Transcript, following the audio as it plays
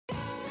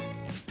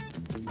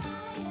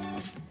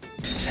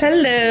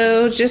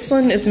Hello,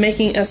 Gislin is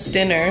making us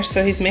dinner,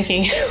 so he's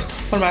making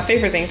one of my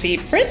favorite things to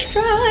eat, French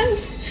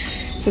fries.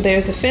 So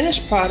there's the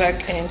finished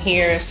product, and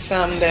here's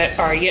some that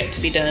are yet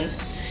to be done.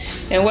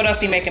 And what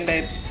else are you making,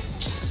 babe?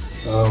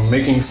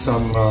 Making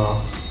some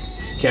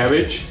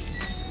cabbage,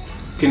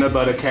 peanut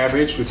butter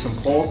cabbage with some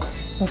pork.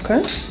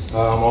 Okay.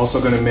 I'm also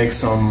gonna make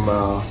some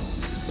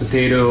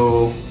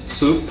potato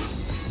soup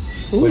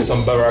with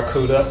some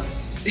Barracuda.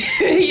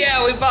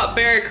 Yeah, we bought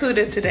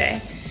Barracuda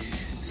today.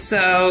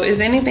 So,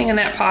 is anything in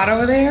that pot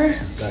over there?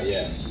 Not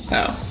yet.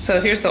 Oh, so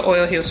here's the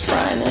oil he was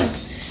frying in.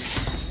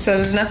 So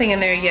there's nothing in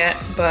there yet,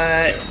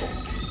 but...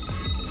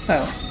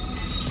 Oh.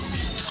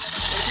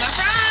 There's my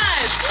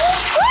fries!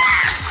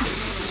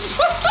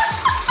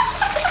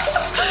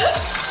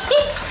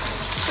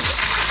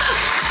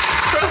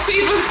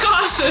 Proceed with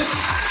caution.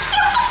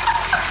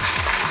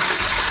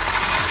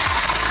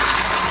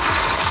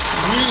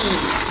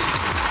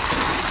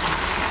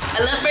 I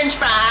love French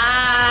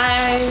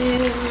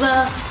fries.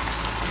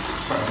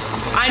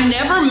 I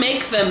never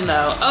make them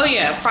though. Oh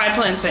yeah, fried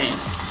plantain.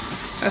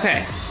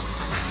 Okay.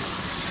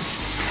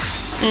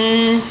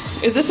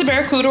 Is this a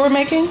Barracuda we're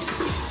making?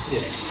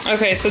 Yes.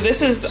 Okay, so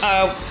this is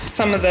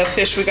some of the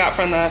fish we got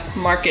from the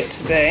market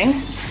today.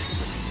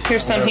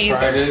 Here's some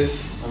he's...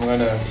 I'm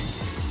gonna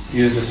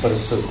use this for the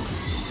soup.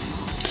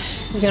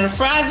 He's gonna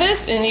fry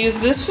this and use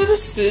this for the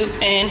soup.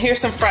 And here's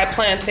some fried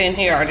plantain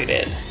he already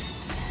did.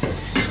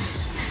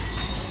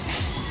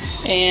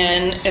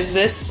 And is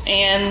this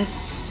and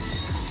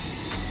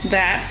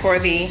that for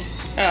the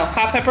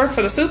hot pepper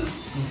for the soup?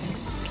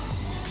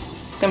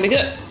 It's gonna be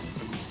good.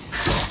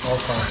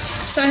 Okay.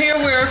 So here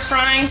we're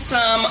frying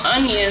some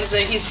onions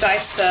that he's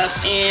diced up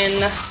in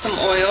some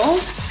oil.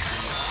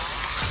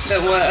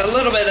 That was a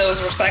little bit that was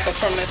recycled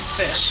from this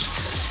fish,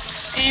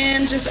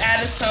 and just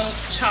added some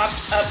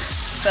chopped up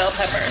bell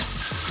peppers.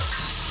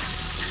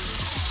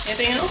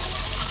 Anything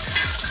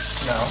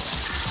else? No.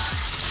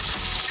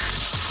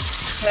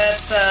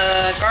 That's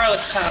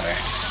garlic powder.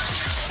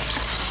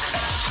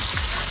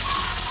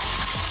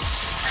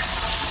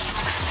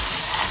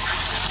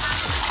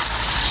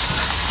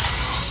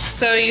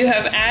 So you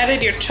have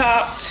added your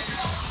chopped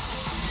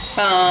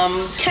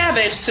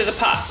cabbage to the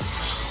pot.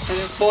 It's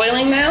just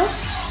boiling now.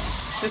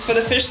 Is this for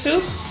the fish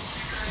soup?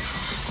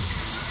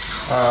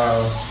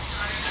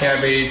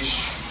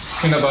 Cabbage,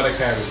 peanut butter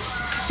cabbage.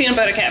 Peanut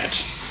butter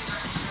cabbage.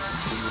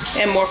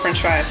 And more French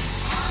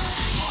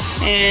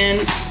fries. And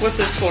what's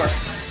this for?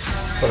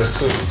 For the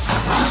soup.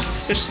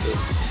 Fish soup.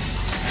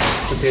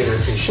 Potato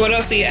fish. What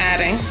else are you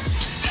adding?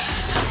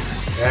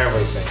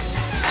 Everything.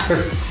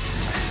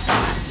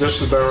 Just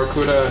the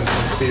Barracuda and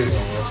some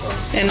seasoning, that's all.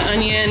 And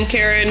onion,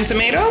 carrot, and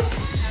tomato?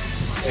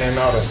 And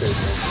other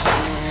seasoning.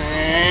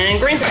 And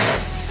green pepper.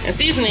 And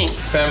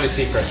seasonings. Family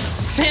secret.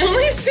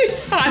 Family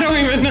secret? I don't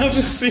even know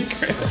the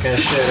secret. I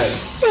can't share that.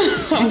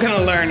 I'm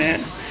gonna learn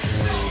it.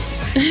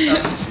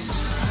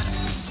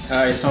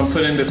 Alright, so I'm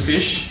putting the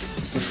fish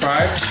to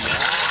fry.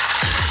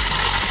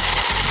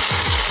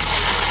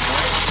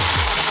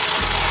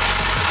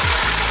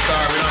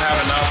 Sorry, we don't have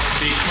enough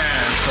big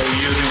pans, so we're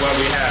using what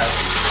we have.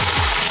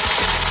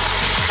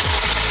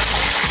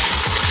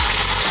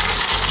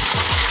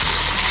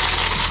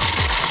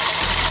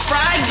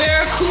 Fried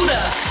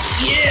Barracuda.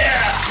 Yeah.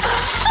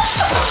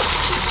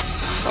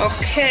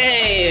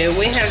 Okay,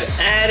 we have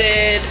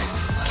added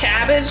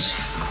cabbage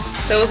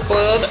that was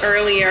boiled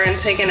earlier and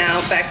taken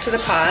out back to the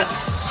pot,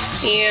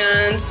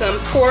 and some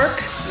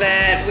pork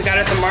that we got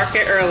at the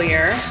market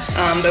earlier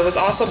that was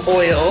also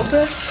boiled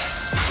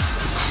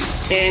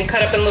and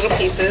cut up in little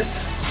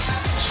pieces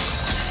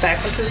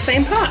back into the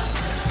same pot.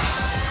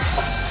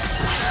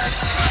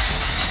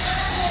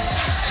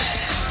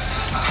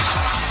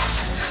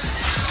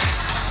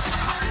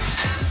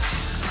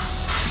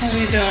 What are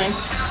you doing?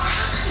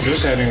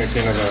 Just adding the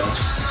peanut butter.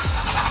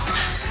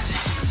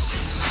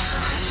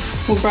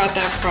 Who brought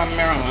that from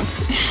Maryland?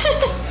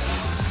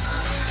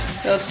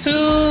 So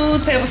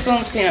 2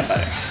 tablespoons of peanut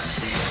butter.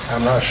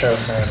 I'm not sure if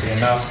it's going to be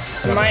enough.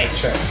 Might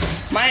check.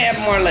 Might add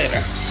more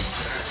later.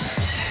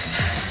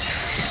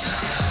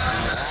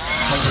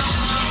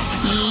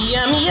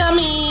 Yummy,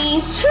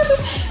 yummy.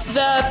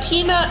 The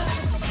peanut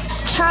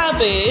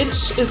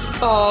cabbage is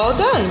all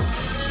done.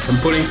 I'm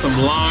putting some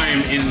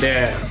lime in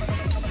there.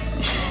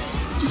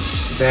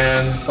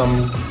 Then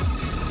some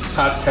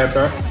hot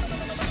pepper.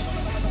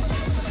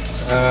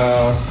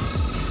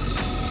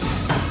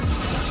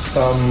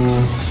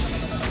 Some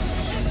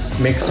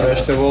mixed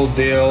vegetable,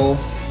 dill,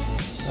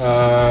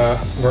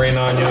 green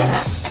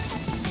onions,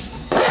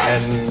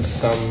 and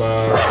some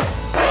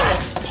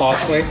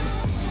parsley,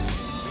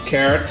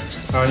 carrot,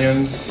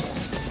 onions,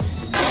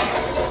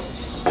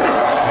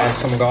 and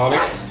some garlic.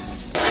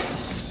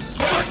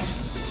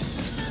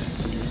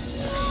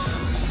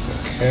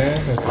 Okay,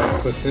 I'm gonna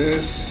put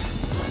this.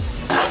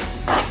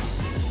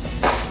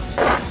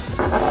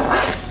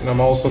 And I'm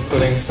also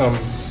putting some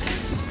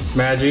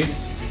Maggi.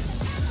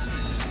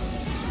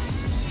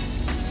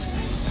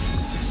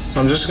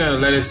 So I'm just gonna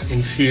let it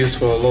infuse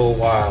for a little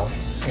while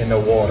in the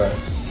water.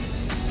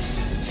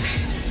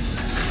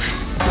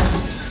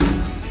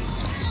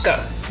 Go.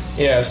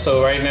 Yeah,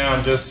 so right now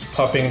I'm just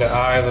popping the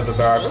eyes of the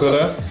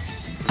Barracuda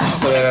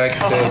so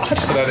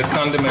that the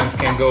condiments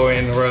can go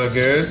in really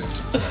good.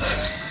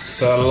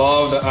 So I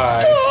love the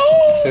eyes.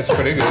 Tastes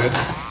pretty good.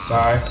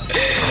 Sorry,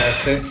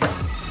 that's it.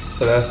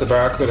 So that's the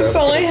Barracuda. It's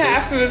only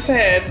half of its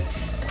head.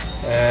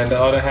 And the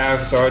other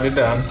half is already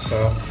done.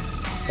 So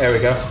there we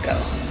go. Go.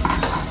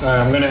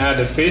 I'm gonna add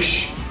the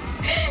fish.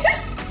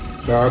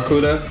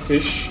 Barracuda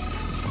fish.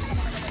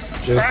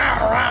 Just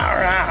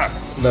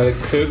let it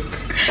cook.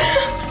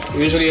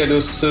 Usually I do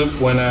soup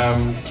when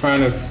I'm trying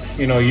to,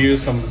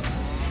 use some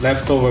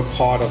leftover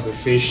part of the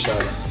fish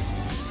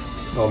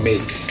or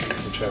meat,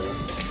 whichever.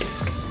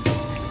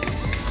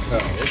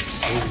 Oh,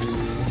 oops.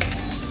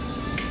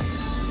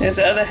 There's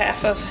the other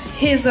half of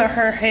his or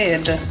her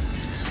head.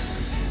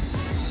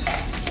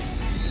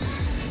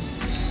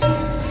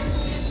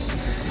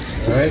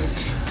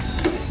 Alright.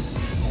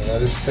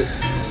 Let it sit.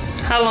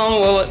 How long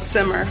will it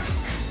simmer?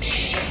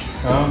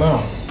 I don't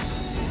know.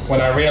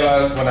 When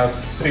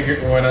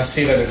I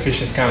see that the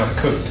fish is kind of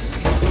cooked.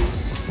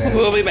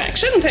 We'll be back.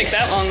 Shouldn't take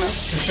that long though. It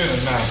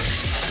shouldn't, no.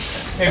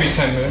 Maybe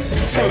 10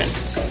 minutes. 10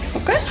 minutes.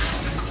 Okay.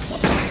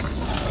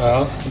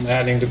 Well, I'm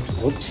adding the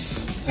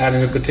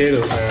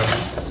potatoes now.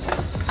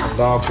 Some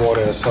dog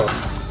water, so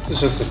it's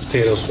just the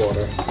potatoes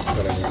water,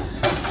 whatever.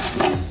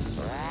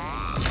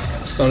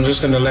 So I'm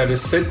just gonna let it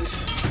sit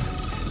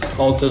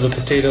until the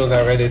potatoes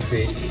are ready to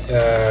be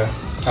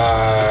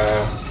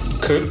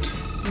cooked,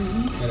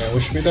 and then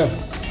we should be done.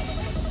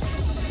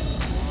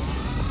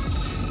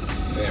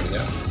 There we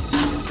go.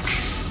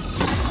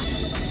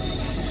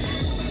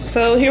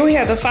 So here we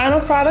have the final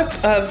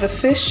product of the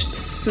fish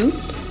soup.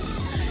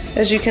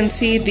 As you can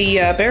see, the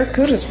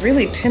Barracuda is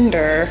really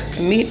tender.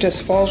 The meat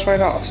just falls right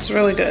off. It's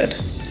really good.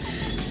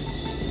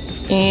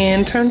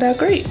 And turned out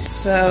great.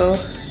 So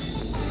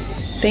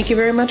thank you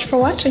very much for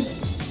watching.